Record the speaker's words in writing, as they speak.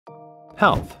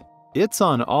Health. It's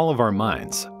on all of our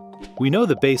minds. We know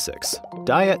the basics,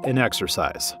 diet and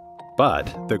exercise.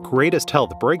 But the greatest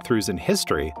health breakthroughs in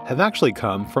history have actually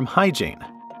come from hygiene.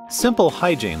 Simple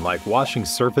hygiene like washing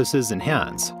surfaces and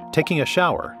hands, taking a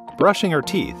shower, brushing our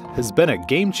teeth has been a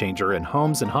game changer in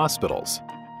homes and hospitals.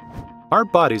 Our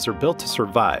bodies are built to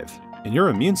survive, and your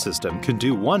immune system can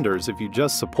do wonders if you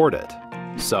just support it.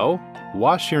 So,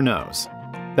 wash your nose.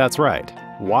 That's right,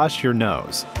 wash your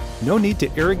nose. No need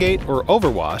to irrigate or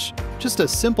overwash, just a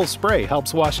simple spray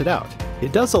helps wash it out.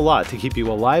 It does a lot to keep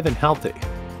you alive and healthy.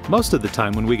 Most of the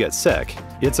time when we get sick,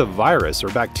 it's a virus or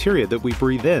bacteria that we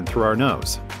breathe in through our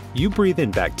nose. You breathe in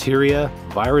bacteria,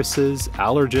 viruses,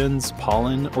 allergens,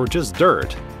 pollen, or just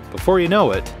dirt. Before you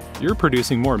know it, you're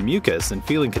producing more mucus and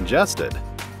feeling congested.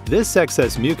 This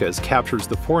excess mucus captures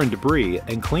the foreign debris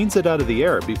and cleans it out of the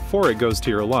air before it goes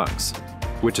to your lungs,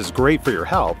 which is great for your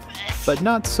health, but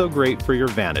not so great for your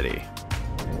vanity.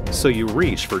 So you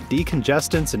reach for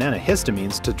decongestants and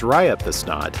antihistamines to dry up the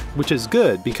snot, which is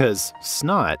good because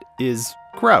snot is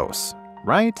gross,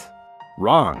 right?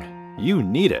 Wrong. You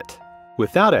need it.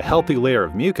 Without a healthy layer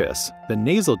of mucus, the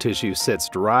nasal tissue sits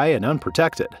dry and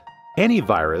unprotected. Any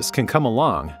virus can come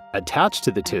along, attach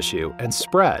to the tissue, and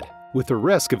spread, with the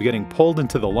risk of getting pulled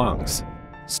into the lungs.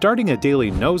 Starting a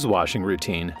daily nose washing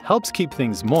routine helps keep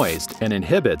things moist and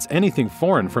inhibits anything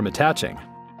foreign from attaching.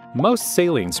 Most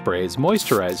saline sprays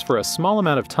moisturize for a small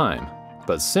amount of time,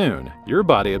 but soon your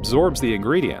body absorbs the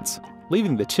ingredients,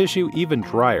 leaving the tissue even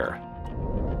drier.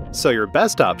 So your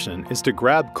best option is to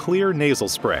grab Xlear nasal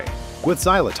spray with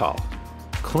xylitol.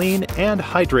 Clean and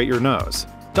hydrate your nose.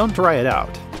 Don't dry it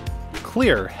out.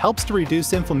 Xlear helps to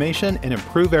reduce inflammation and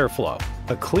improve airflow.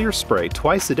 A Xlear spray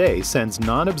twice a day sends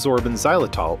non-absorbent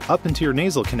xylitol up into your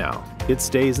nasal canal. It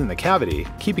stays in the cavity,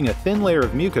 keeping a thin layer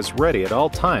of mucus ready at all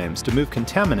times to move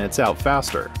contaminants out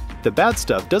faster. The bad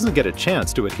stuff doesn't get a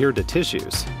chance to adhere to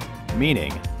tissues,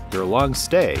 meaning your lungs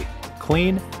stay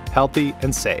clean, healthy,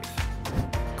 and safe.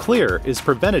 Xlear is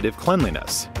preventative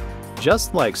cleanliness.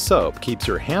 Just like soap keeps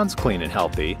your hands clean and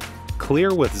healthy,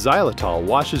 Xlear with xylitol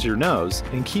washes your nose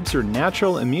and keeps your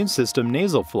natural immune system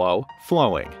nasal flow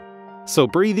flowing. So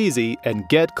breathe easy and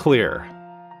get Xlear.